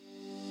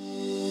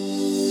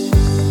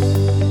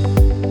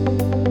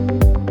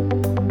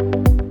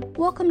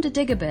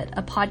Dig a Bit,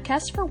 a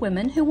podcast for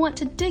women who want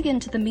to dig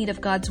into the meat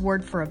of God's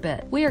Word for a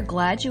bit. We are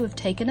glad you have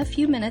taken a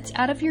few minutes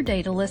out of your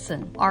day to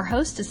listen. Our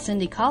host is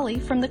Cindy Colley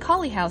from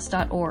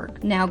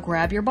thecolleyhouse.org. Now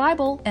grab your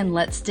Bible and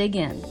let's dig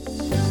in.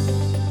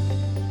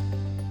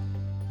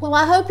 Well,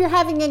 I hope you're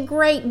having a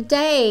great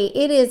day.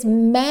 It is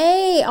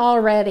May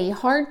already.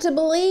 Hard to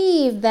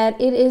believe that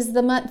it is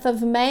the month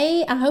of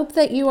May. I hope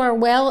that you are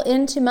well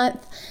into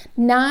month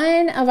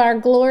 9 of our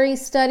Glory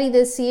study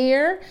this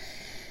year.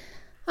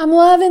 I'm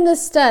loving the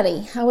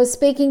study. I was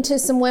speaking to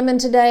some women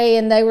today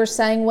and they were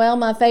saying, well,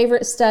 my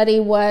favorite study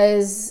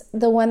was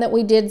the one that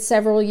we did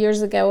several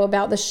years ago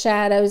about the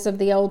shadows of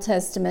the Old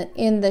Testament,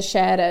 in the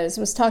shadows.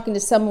 I was talking to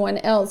someone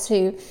else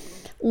who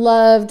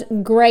loved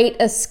Great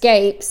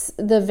Escapes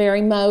the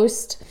very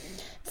most.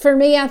 For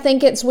me, I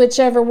think it's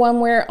whichever one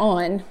we're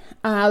on.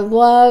 I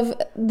love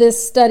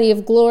this study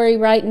of Glory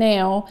right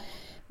now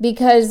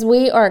because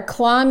we are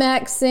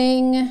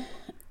climaxing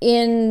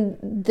in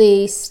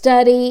the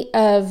study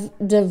of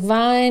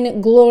divine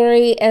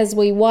glory as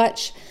we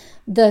watch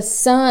the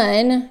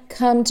Son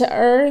come to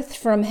earth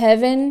from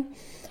heaven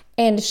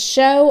and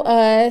show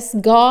us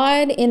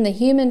God in the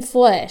human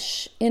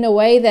flesh in a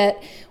way that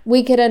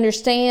we could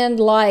understand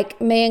like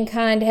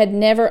mankind had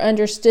never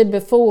understood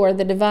before,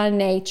 the divine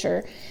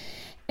nature.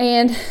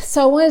 And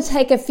so I want to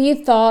take a few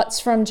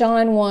thoughts from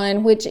John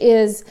 1, which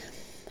is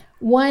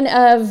one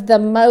of the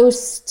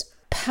most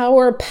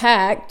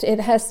power-packed, it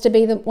has to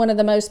be one of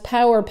the most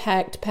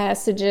power-packed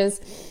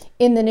passages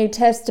in the New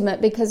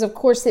Testament because, of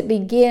course, it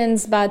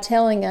begins by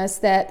telling us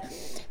that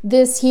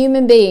this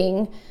human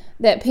being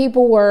that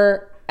people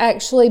were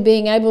actually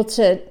being able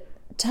to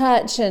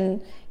touch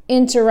and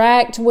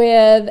interact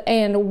with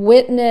and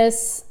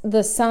witness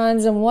the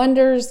signs and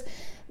wonders,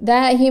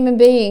 that human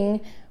being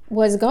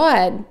was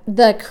God,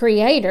 the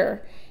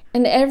Creator.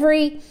 And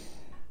every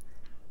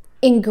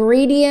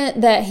ingredient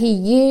that he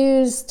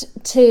used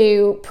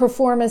to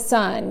perform a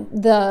sign,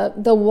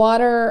 the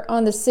water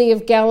on the Sea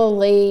of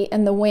Galilee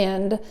and the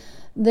wind,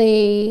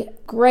 the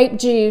grape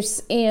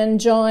juice in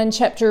John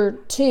chapter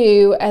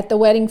 2 at the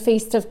wedding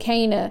feast of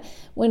Cana,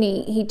 when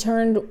he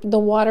turned the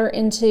water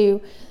into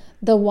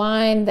the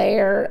wine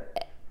there,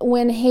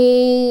 when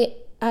he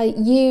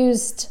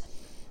used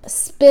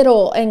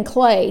spittle and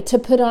clay to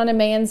put on a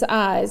man's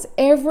eyes,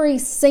 every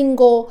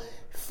single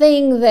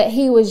thing that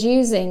he was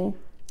using,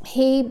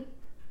 he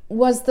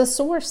was the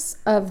source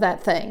of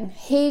that thing.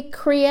 He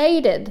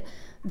created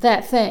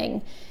that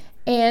thing.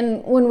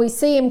 And when we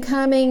see him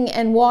coming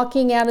and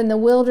walking out in the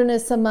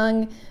wilderness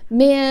among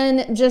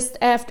men, just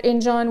after,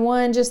 in John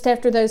 1, just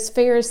after those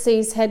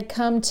Pharisees had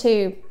come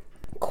to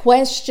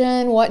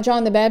question what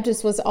John the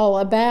Baptist was all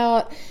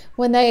about,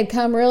 when they had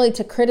come really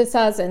to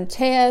criticize and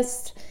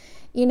test,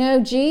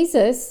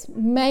 Jesus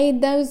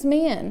made those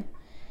men.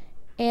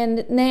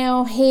 And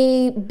now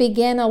he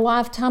began a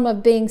lifetime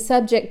of being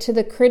subject to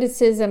the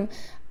criticism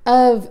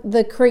of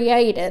the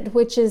created,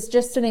 which is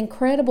just an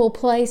incredible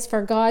place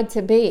for God to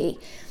be.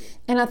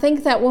 And I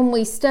think that when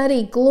we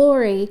study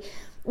glory,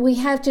 we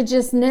have to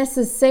just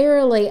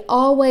necessarily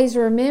always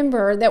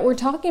remember that we're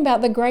talking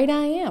about the great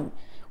I Am.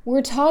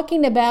 We're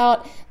talking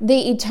about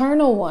the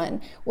eternal one.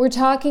 We're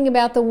talking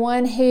about the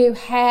one who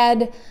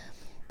had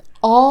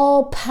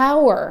all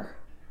power.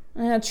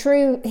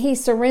 True, he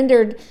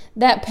surrendered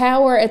that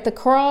power at the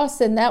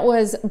cross, and that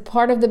was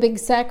part of the big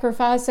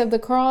sacrifice of the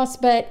cross,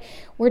 but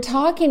we're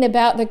talking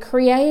about the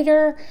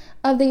creator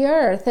of the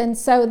earth. And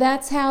so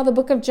that's how the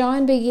book of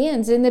John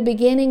begins. In the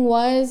beginning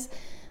was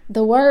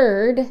the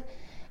Word,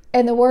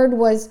 and the Word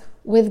was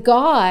with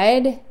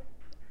God,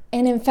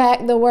 and in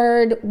fact the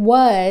Word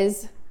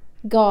was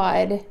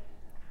God.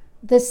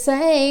 The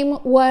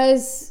same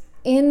was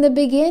in the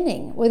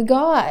beginning with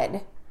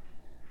God.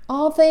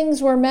 All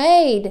things were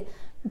made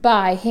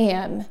by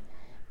him,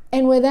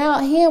 and without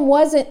him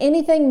wasn't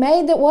anything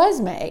made that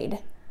was made.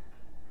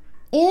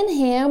 In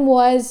him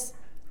was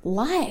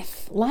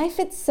life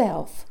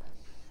itself,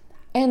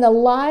 and the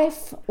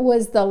life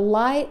was the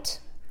light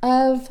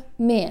of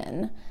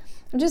men.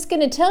 I'm just going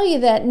to tell you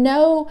that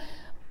no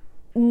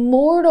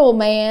mortal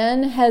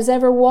man has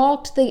ever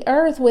walked the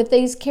earth with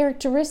these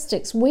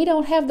characteristics. We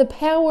don't have the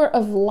power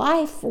of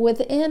life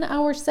within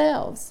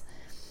ourselves,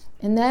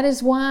 and that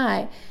is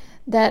why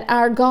that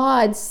our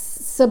God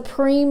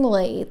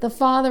supremely, the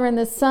Father and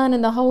the Son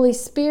and the Holy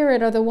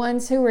Spirit, are the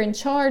ones who are in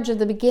charge of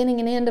the beginning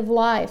and end of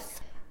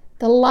life.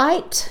 The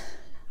light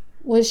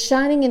was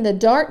shining in the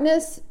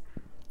darkness,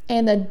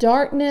 and the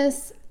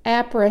darkness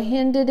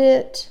apprehended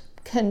it,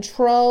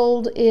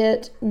 controlled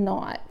it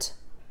not.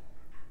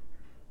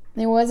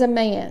 There was a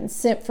man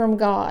sent from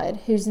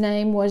God whose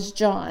name was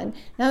John.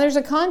 Now there's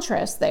a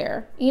contrast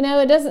there.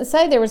 It doesn't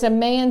say there was a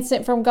man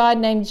sent from God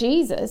named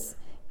Jesus.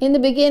 In the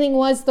beginning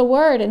was the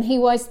Word, and he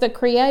was the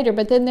Creator.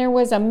 But then there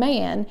was a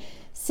man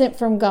sent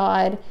from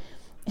God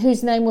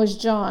whose name was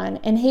John.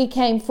 And he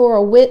came for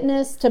a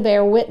witness, to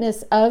bear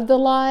witness of the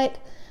light,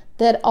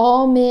 that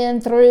all men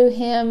through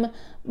him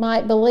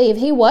might believe.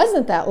 He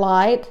wasn't that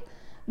light,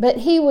 but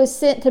he was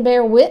sent to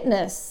bear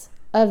witness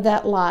of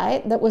that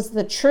light that was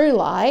the true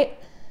light.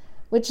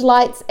 which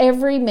lights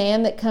every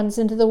man that comes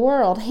into the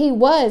world. He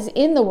was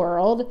in the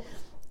world,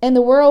 and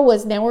the world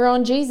was," now we're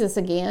on Jesus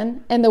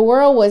again, "and the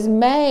world was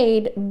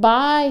made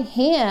by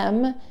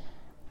him,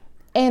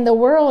 and the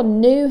world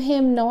knew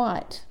him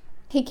not."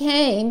 He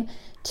came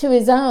to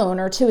his own,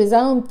 or to his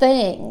own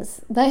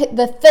things.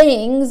 The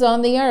things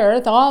on the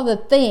earth, all the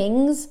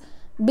things,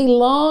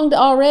 belonged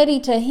already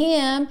to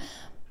him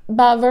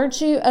by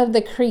virtue of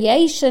the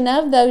creation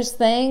of those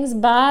things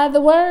by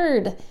the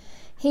Word.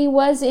 He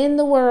was in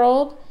the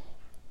world,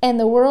 and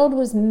the world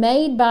was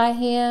made by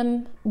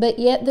him, but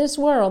yet this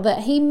world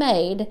that he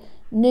made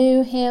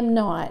knew him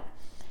not.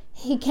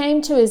 He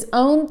came to his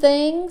own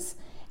things,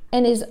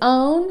 and his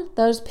own,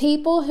 those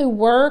people who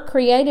were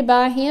created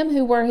by him,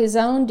 who were his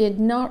own, did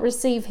not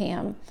receive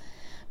him.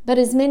 But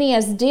as many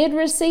as did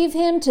receive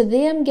him, to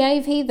them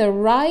gave he the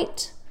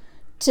right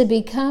to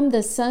become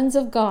the sons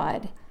of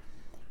God,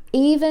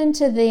 even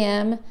to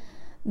them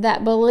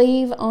that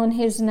believe on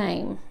his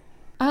name.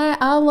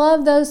 I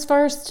love those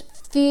first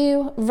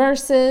few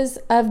verses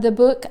of the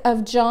book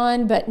of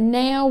John, but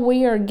now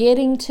we are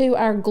getting to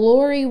our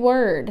glory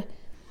word.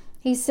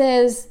 He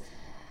says,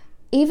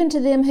 "Even to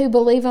them who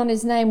believe on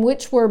his name,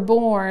 which were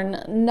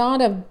born not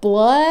of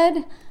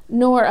blood,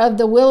 nor of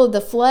the will of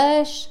the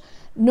flesh,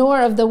 nor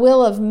of the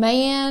will of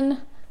man,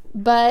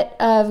 but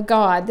of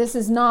God." This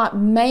is not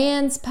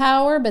man's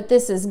power, but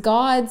this is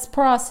God's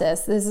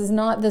process. This is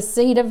not the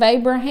seed of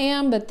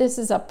Abraham, but this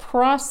is a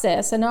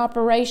process, an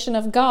operation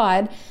of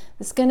God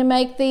that's going to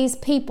make these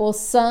people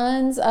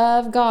sons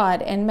of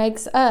God and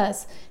makes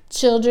us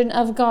children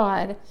of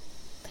God.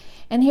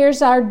 And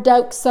here's our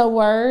doxa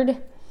word.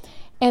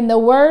 "And the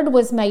Word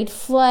was made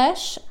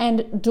flesh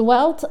and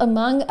dwelt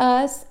among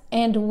us,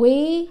 and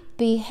we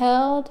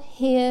beheld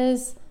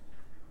his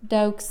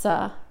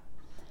doxa."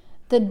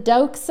 The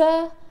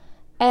doxa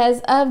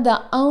as of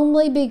the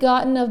only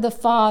begotten of the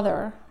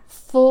Father,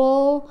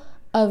 full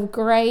of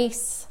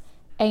grace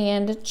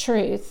and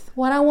truth.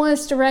 What I want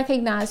us to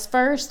recognize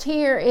first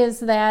here is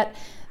that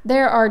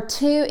there are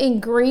two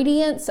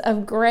ingredients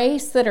of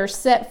grace that are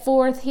set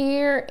forth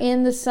here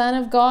in the Son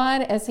of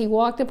God as he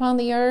walked upon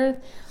the earth.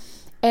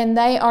 And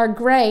they are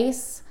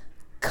grace,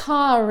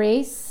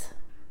 charis,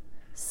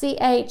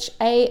 charis.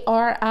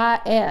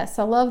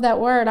 I love that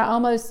word.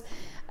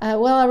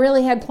 I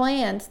really had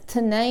planned to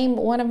name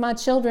one of my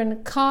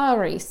children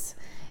Charis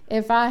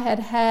if I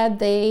had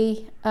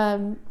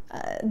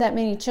that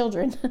many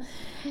children.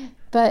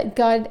 But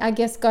I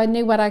guess God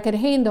knew what I could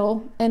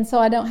handle, and so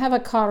I don't have a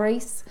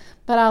charis.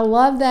 But I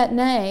love that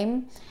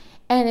name,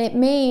 and it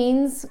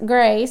means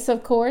grace.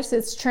 Of course,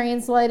 it's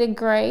translated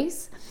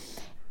grace.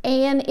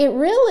 And it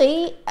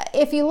really,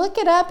 if you look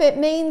it up, it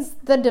means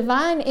the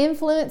divine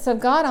influence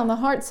of God on the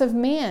hearts of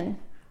men.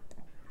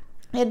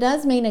 It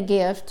does mean a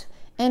gift,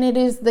 and it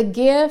is the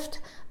gift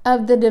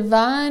of the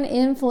divine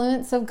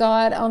influence of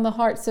God on the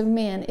hearts of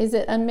men. Is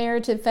it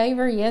unmerited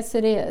favor? Yes,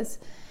 it is.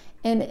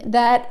 And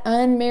that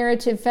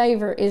unmerited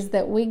favor is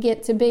that we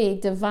get to be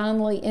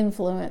divinely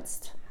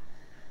influenced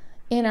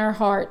in our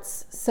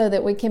hearts so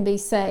that we can be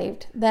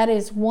saved. That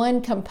is one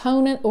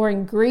component or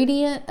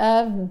ingredient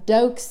of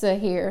doxa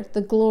here,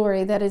 the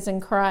glory that is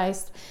in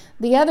Christ.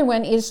 The other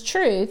one is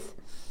truth,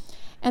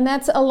 and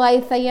that's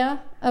aletheia,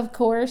 of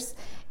course,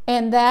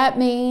 and that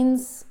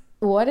means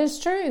what is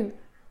true,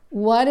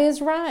 what is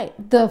right,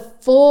 the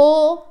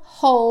full,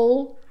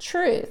 whole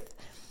truth.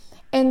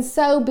 And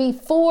so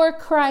before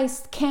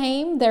Christ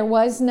came, there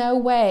was no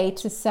way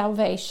to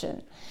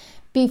salvation.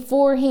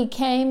 Before he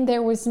came,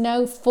 there was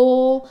no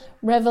full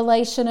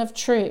revelation of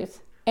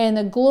truth. And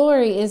the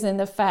glory is in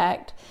the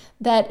fact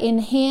that in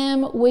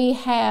him we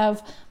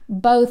have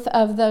both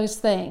of those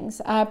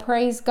things. I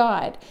praise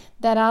God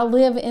that I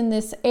live in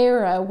this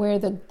era where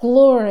the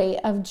glory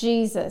of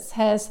Jesus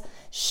has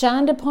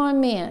shined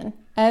upon men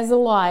as a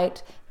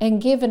light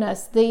and given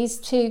us these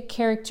two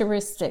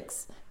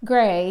characteristics,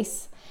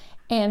 grace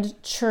and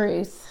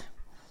truth.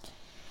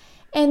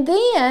 And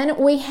then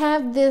we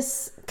have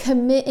this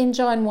in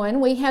John 1,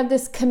 we have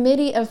this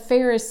committee of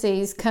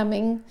Pharisees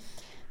coming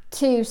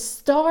to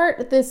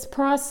start this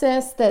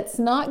process that's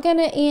not going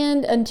to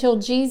end until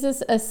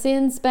Jesus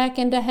ascends back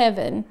into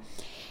heaven.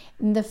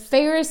 And the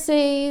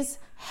Pharisees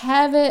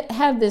have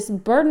this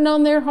burden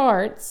on their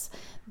hearts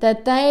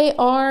that they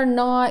are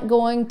not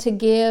going to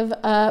give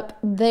up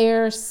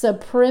their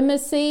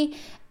supremacy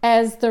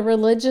as the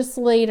religious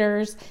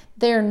leaders.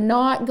 They're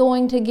not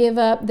going to give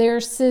up their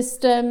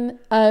system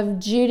of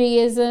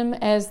Judaism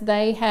as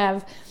they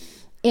have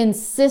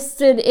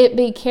insisted it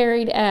be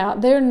carried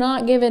out. They're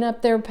not giving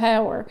up their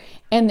power.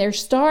 And they're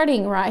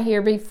starting right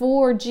here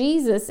before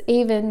Jesus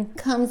even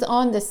comes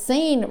on the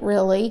scene,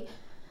 really.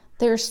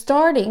 They're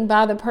starting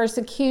by the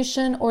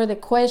persecution or the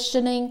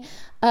questioning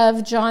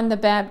of John the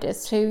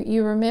Baptist, who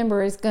you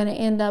remember is going to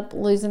end up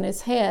losing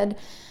his head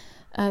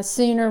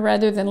sooner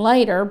rather than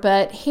later.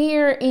 But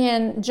here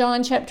in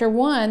John chapter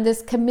 1,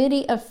 this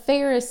committee of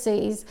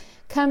Pharisees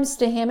comes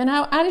to him. And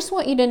I just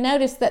want you to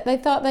notice that they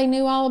thought they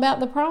knew all about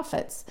the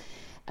prophets.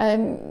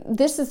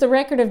 This is the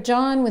record of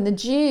John when the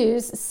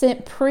Jews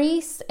sent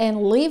priests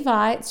and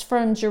Levites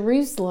from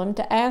Jerusalem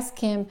to ask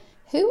him,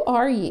 "Who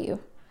are you?"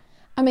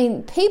 I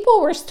mean, people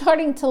were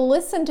starting to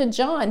listen to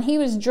John. He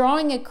was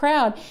drawing a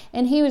crowd,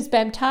 and he was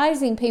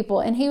baptizing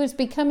people, and he was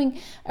becoming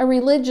a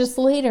religious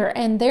leader.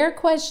 And their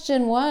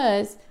question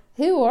was,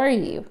 "Who are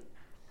you?"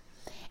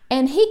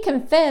 And he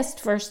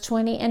confessed, verse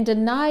 20, and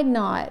denied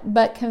not,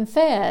 but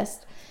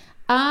confessed,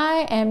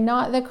 "I am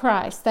not the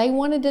Christ." They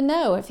wanted to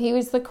know if he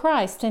was the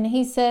Christ, and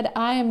he said,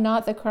 "I am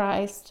not the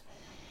Christ."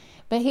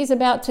 But he's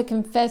about to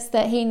confess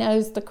that he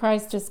knows the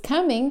Christ is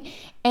coming.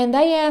 And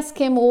they ask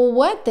him, "Well,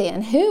 what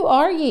then? Who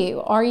are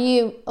you? Are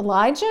you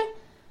Elijah?"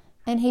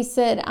 And he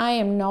said, "I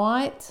am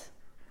not."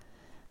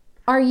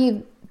 "Are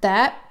you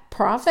that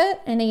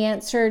prophet?" And he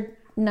answered,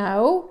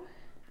 "No."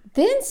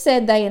 Then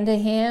said they unto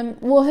him,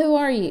 "Well, who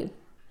are you?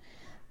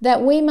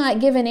 That we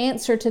might give an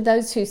answer to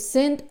those who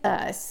sent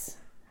us.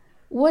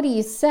 What do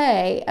you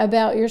say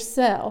about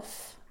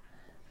yourself?"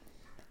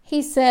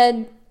 He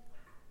said,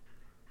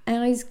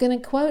 and he's going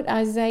to quote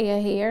Isaiah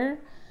here,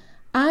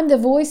 "I'm the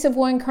voice of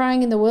one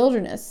crying in the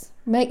wilderness,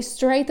 make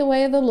straight the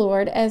way of the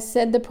Lord, as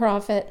said the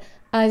prophet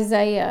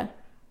Isaiah."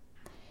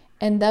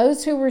 And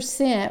those who were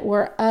sent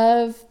were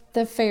of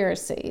the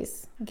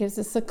Pharisees. Gives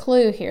us a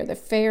clue here. The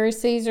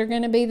Pharisees are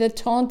going to be the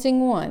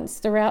taunting ones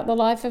throughout the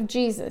life of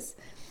Jesus.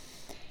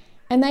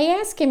 And they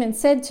asked him and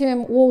said to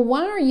him, "Well,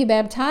 why are you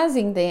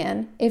baptizing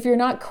then, if you're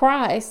not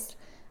Christ,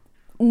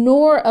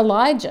 nor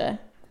Elijah,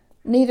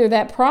 neither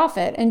that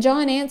prophet?" And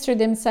John answered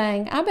them,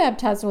 saying, "I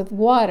baptize with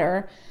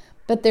water,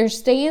 but there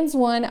stands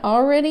one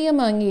already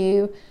among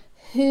you,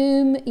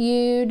 whom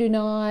you do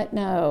not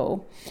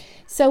know."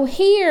 So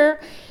here,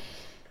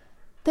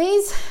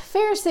 these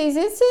Pharisees,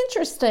 it's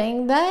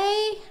interesting,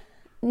 they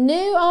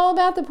knew all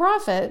about the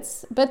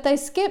prophets, but they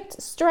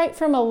skipped straight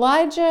from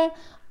Elijah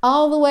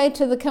all the way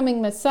to the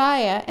coming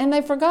Messiah, and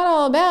they forgot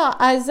all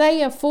about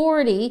Isaiah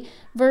 40,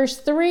 verse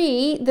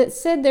 3, that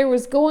said there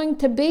was going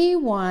to be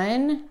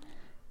one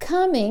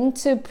coming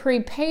to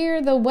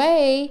prepare the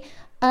way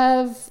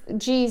of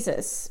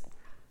Jesus.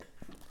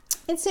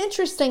 It's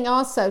interesting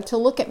also to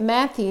look at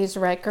Matthew's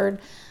record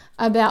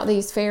about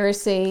these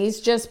Pharisees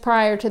just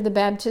prior to the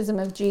baptism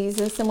of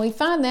Jesus, and we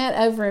find that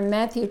over in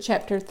Matthew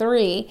chapter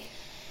 3.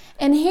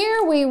 And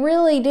here we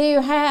really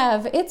do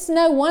have, it's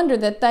no wonder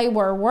that they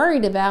were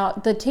worried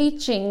about the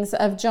teachings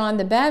of John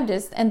the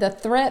Baptist and the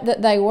threat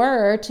that they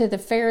were to the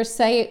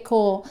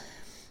Pharisaical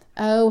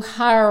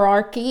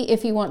hierarchy,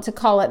 if you want to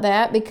call it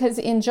that, because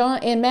in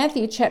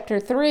Matthew chapter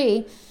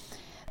 3,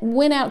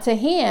 went out to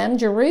him,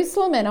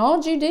 Jerusalem and all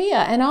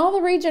Judea and all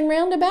the region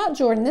round about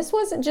Jordan. This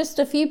wasn't just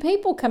a few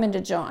people coming to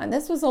John.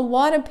 This was a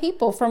lot of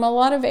people from a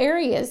lot of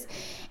areas.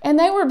 And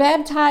they were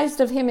baptized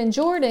of him in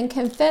Jordan,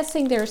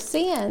 confessing their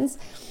sins.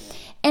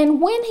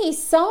 And when he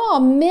saw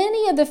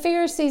many of the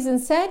Pharisees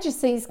and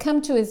Sadducees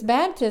come to his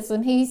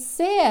baptism, he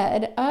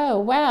said, "Oh,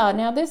 wow,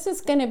 now this is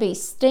going to be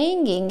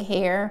stinging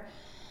here.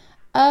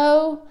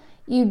 Oh,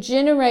 you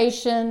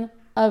generation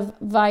of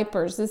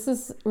vipers." This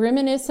is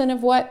reminiscent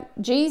of what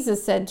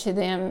Jesus said to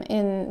them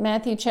in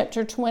Matthew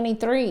chapter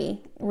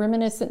 23,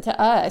 reminiscent to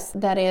us,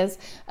 that is,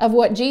 of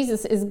what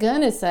Jesus is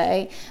going to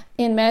say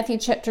in Matthew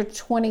chapter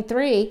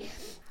 23.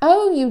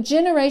 "Oh, you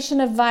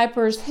generation of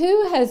vipers,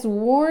 who has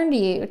warned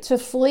you to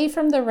flee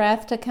from the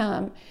wrath to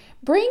come?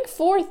 Bring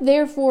forth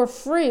therefore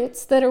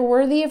fruits that are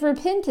worthy of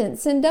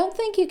repentance, and don't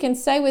think you can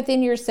say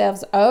within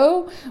yourselves,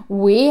 'Oh,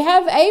 we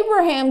have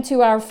Abraham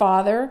to our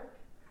father.'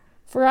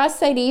 For I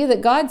say to you that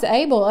God's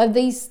able of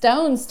these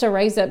stones to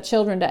raise up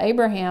children to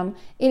Abraham."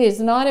 It is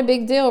not a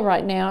big deal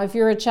right now if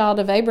you're a child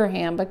of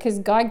Abraham, because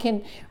God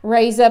can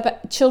raise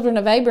up children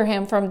of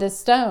Abraham from this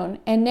stone.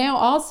 And now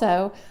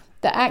also,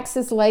 the axe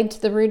is laid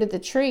to the root of the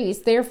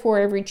trees. Therefore,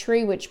 every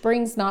tree which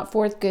brings not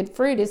forth good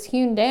fruit is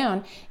hewn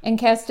down and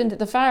cast into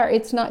the fire.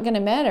 It's not going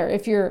to matter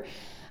if you're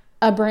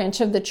a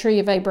branch of the tree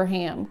of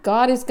Abraham.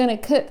 God is going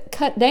to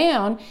cut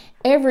down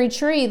every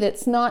tree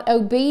that's not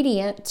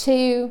obedient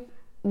to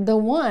the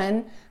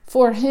one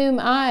for whom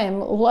I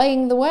am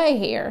laying the way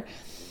here.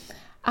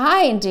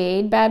 "I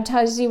indeed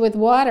baptize you with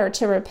water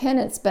to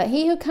repentance, but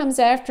he who comes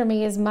after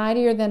me is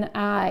mightier than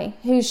I,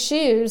 whose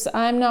shoes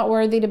I am not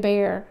worthy to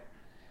bear."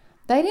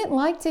 They didn't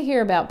like to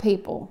hear about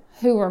people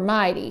who were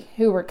mighty,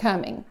 who were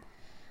coming,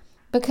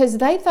 because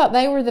they thought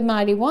they were the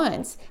mighty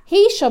ones.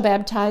 "He shall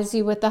baptize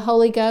you with the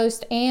Holy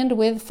Ghost and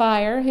with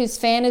fire, whose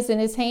fan is in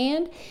his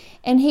hand,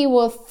 and he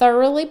will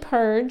thoroughly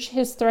purge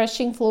his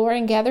threshing floor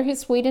and gather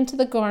his wheat into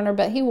the garner,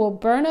 but he will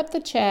burn up the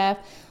chaff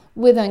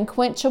with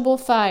unquenchable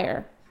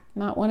fire."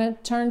 Might want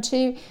to turn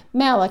to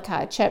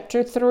Malachi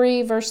chapter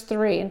 3, verse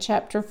 3, and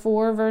chapter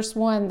 4, verse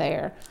 1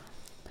 there.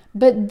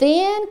 "But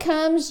then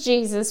comes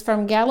Jesus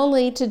from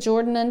Galilee to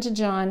Jordan unto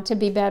John to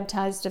be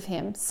baptized of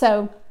him."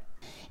 So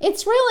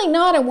it's really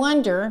not a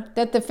wonder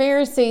that the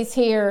Pharisees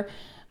here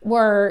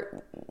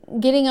were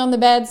getting on the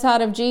bad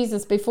side of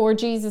Jesus before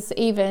Jesus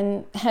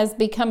even has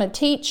become a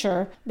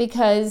teacher,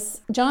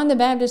 because John the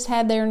Baptist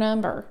had their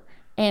number.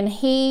 And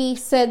he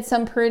said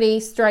some pretty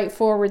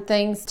straightforward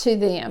things to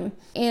them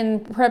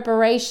in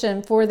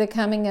preparation for the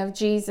coming of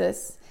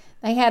Jesus.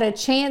 They had a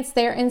chance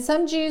there, and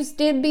some Jews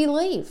did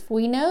believe.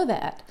 We know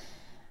that.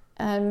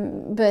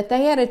 But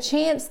they had a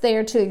chance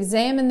there to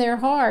examine their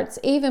hearts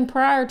even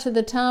prior to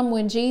the time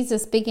when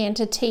Jesus began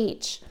to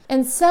teach.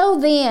 And so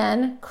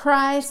then,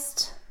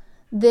 Christ,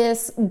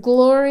 this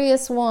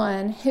glorious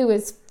one who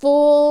is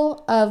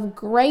full of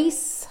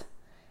grace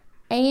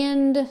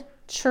and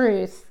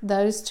truth,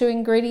 those two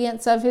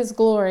ingredients of his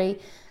glory,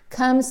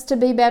 comes to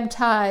be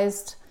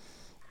baptized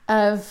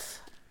of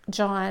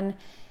John.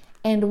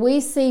 And we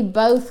see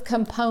both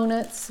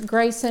components,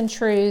 grace and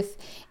truth,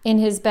 in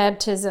his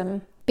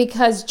baptism.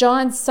 Because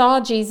John saw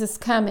Jesus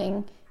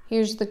coming.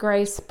 Here's the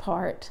grace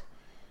part.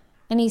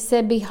 And he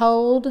said,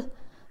 "Behold,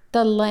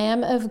 the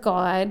Lamb of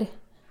God,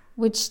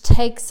 which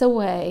takes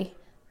away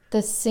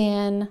the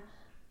sin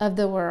of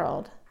the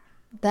world."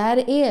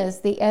 That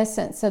is the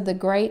essence of the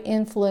great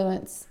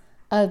influence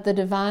of the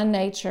divine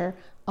nature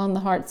on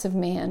the hearts of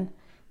men.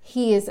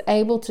 He is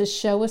able to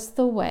show us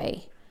the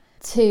way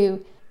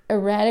to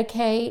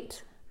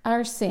eradicate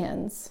our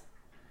sins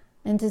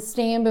and to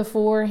stand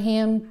before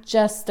him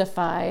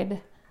justified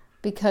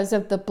because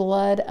of the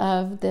blood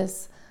of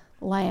this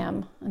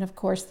Lamb. And of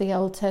course, the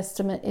Old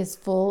Testament is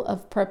full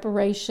of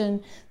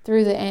preparation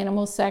through the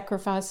animal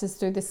sacrifices,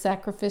 through the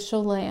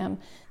sacrificial lamb,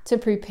 to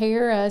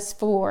prepare us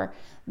for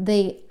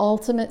the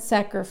ultimate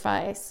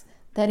sacrifice,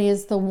 that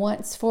is the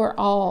once for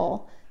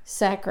all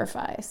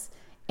sacrifice.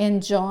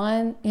 And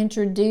John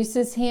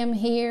introduces him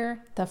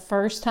here the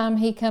first time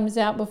he comes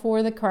out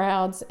before the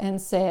crowds and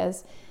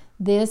says,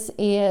 this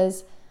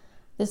is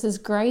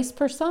grace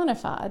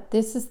personified.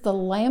 This is the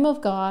Lamb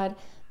of God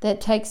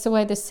that takes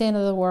away the sin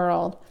of the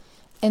world.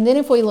 And then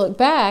if we look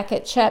back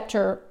at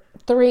chapter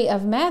 3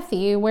 of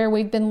Matthew, where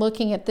we've been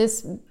looking at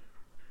this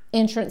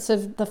entrance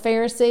of the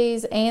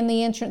Pharisees and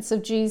the entrance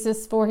of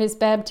Jesus for his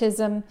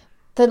baptism,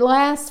 the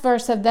last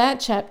verse of that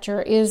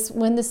chapter is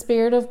when the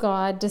Spirit of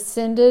God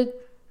descended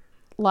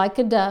like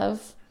a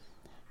dove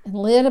and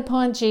lit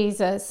upon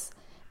Jesus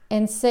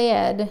and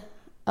said,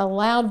 a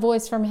loud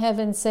voice from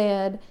heaven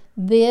said,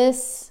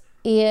 "This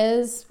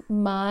is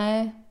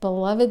my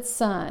beloved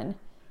Son,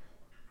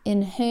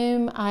 in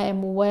whom I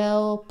am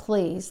well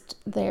pleased."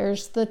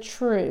 There's the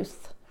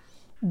truth.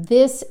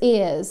 This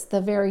is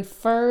the very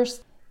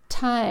first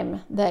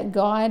time that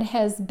God,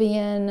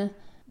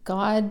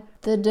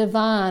 the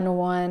divine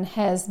one,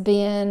 has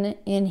been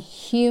in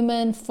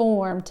human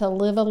form to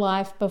live a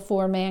life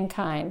before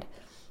mankind.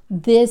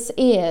 This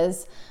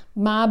is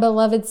my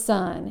beloved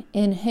Son,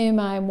 in whom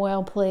I am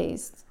well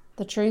pleased.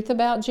 The truth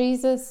about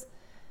Jesus,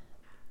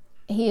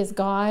 he is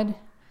God,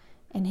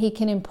 and he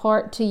can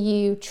impart to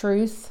you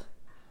truth.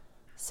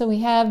 So we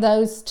have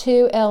those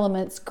two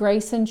elements,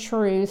 grace and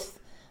truth,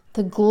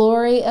 the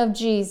glory of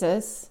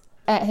Jesus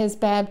at his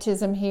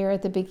baptism here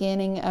at the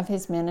beginning of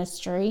his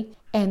ministry.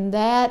 And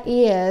that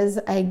is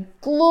a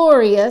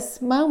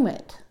glorious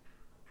moment,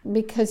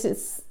 because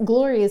its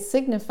glory is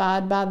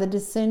signified by the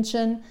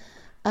descension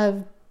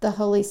of the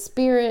Holy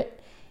Spirit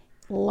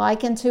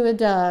like unto a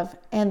dove,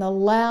 and the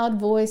loud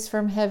voice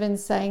from heaven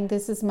saying,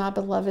 "This is my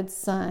beloved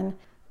Son,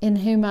 in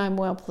whom I am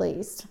well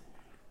pleased."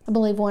 I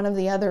believe one of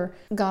the other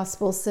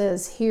Gospels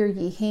says, "Hear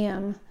ye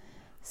him."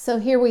 So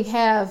here we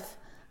have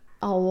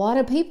a lot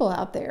of people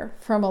out there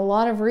from a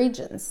lot of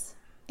regions.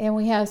 And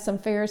we have some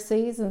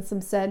Pharisees and some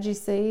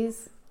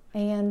Sadducees.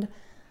 And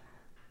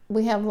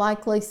we have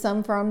likely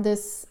some from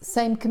this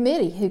same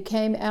committee who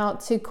came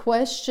out to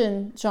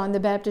question John the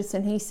Baptist.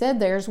 And he said,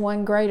 "There's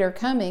one greater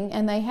coming."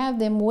 And they have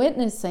them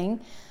witnessing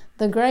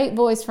the great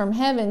voice from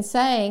heaven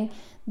saying,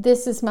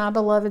 "This is my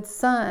beloved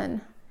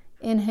Son,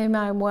 in whom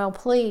I am well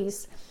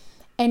pleased."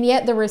 And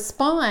yet the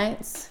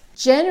response,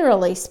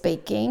 generally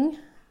speaking,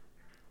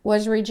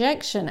 was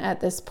rejection at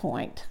this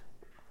point.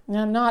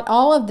 Now, not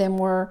all of them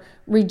were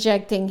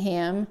rejecting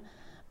him,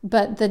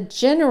 but the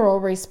general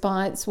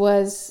response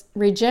was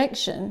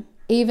rejection,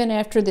 even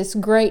after this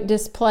great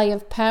display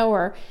of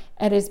power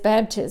at his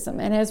baptism.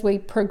 And as we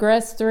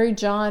progress through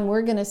John,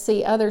 we're going to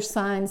see other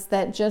signs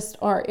that just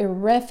are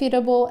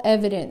irrefutable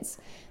evidence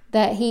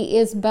that he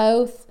is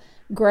both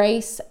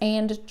grace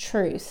and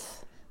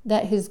truth,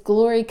 that his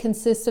glory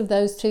consists of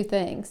those two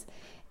things.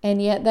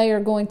 And yet they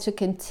are going to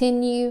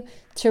continue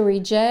to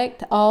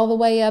reject all the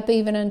way up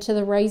even unto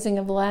the raising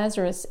of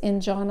Lazarus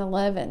in John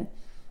 11.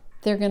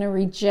 They're going to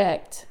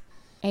reject.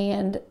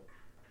 And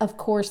of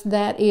course,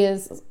 that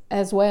is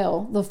as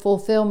well the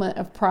fulfillment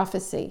of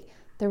prophecy,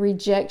 the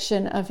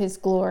rejection of his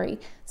glory.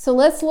 So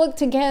let's look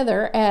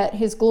together at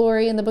his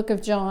glory in the book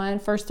of John.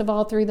 First of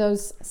all, through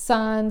those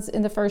signs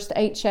in the first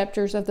 8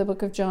 chapters of the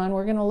book of John.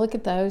 We're going to look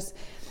at those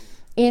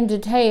in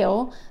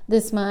detail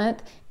this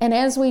month. And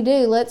as we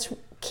do, let's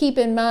keep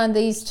in mind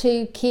these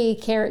two key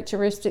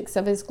characteristics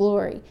of his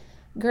glory.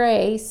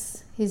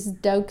 Grace, his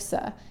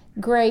doxa,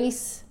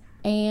 grace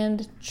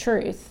and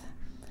truth.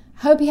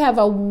 Hope you have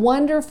a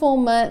wonderful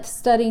month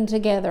studying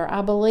together.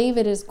 I believe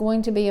it is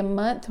going to be a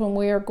month when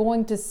we are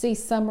going to see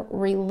some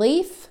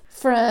relief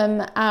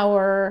from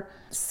our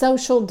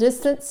social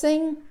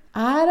distancing.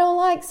 I don't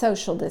like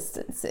social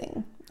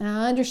distancing.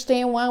 I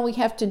understand why we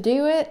have to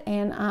do it,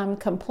 and I'm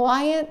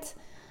compliant,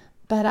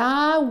 but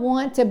I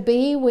want to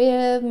be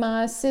with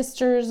my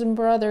sisters and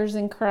brothers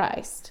in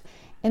Christ.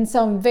 And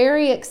so I'm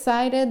very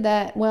excited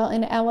that, well,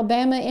 in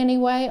Alabama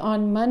anyway,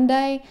 on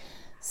Monday,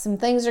 some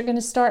things are going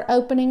to start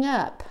opening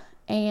up.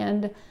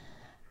 And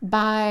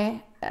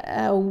by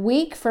a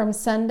week from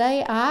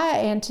Sunday, I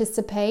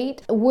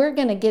anticipate we're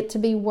going to get to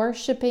be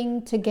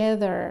worshiping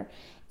together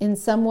in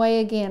some way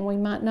again. We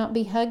might not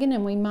be hugging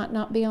and we might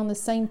not be on the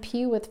same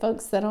pew with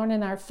folks that aren't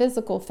in our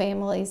physical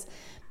families,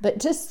 but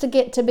just to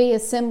get to be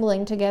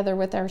assembling together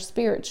with our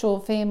spiritual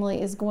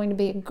family is going to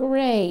be a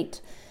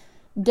great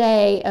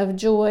day of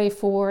joy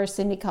for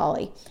Cindy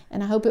Colley.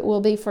 And I hope it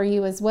will be for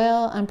you as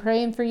well. I'm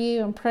praying for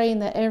you. I'm praying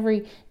that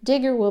every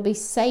digger will be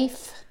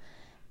safe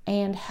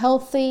and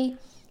healthy.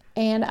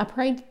 And I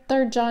prayed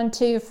 3 John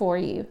 2 for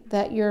you,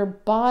 that your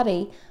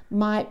body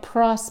might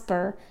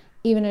prosper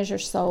even as your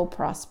soul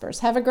prospers.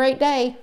 Have a great day.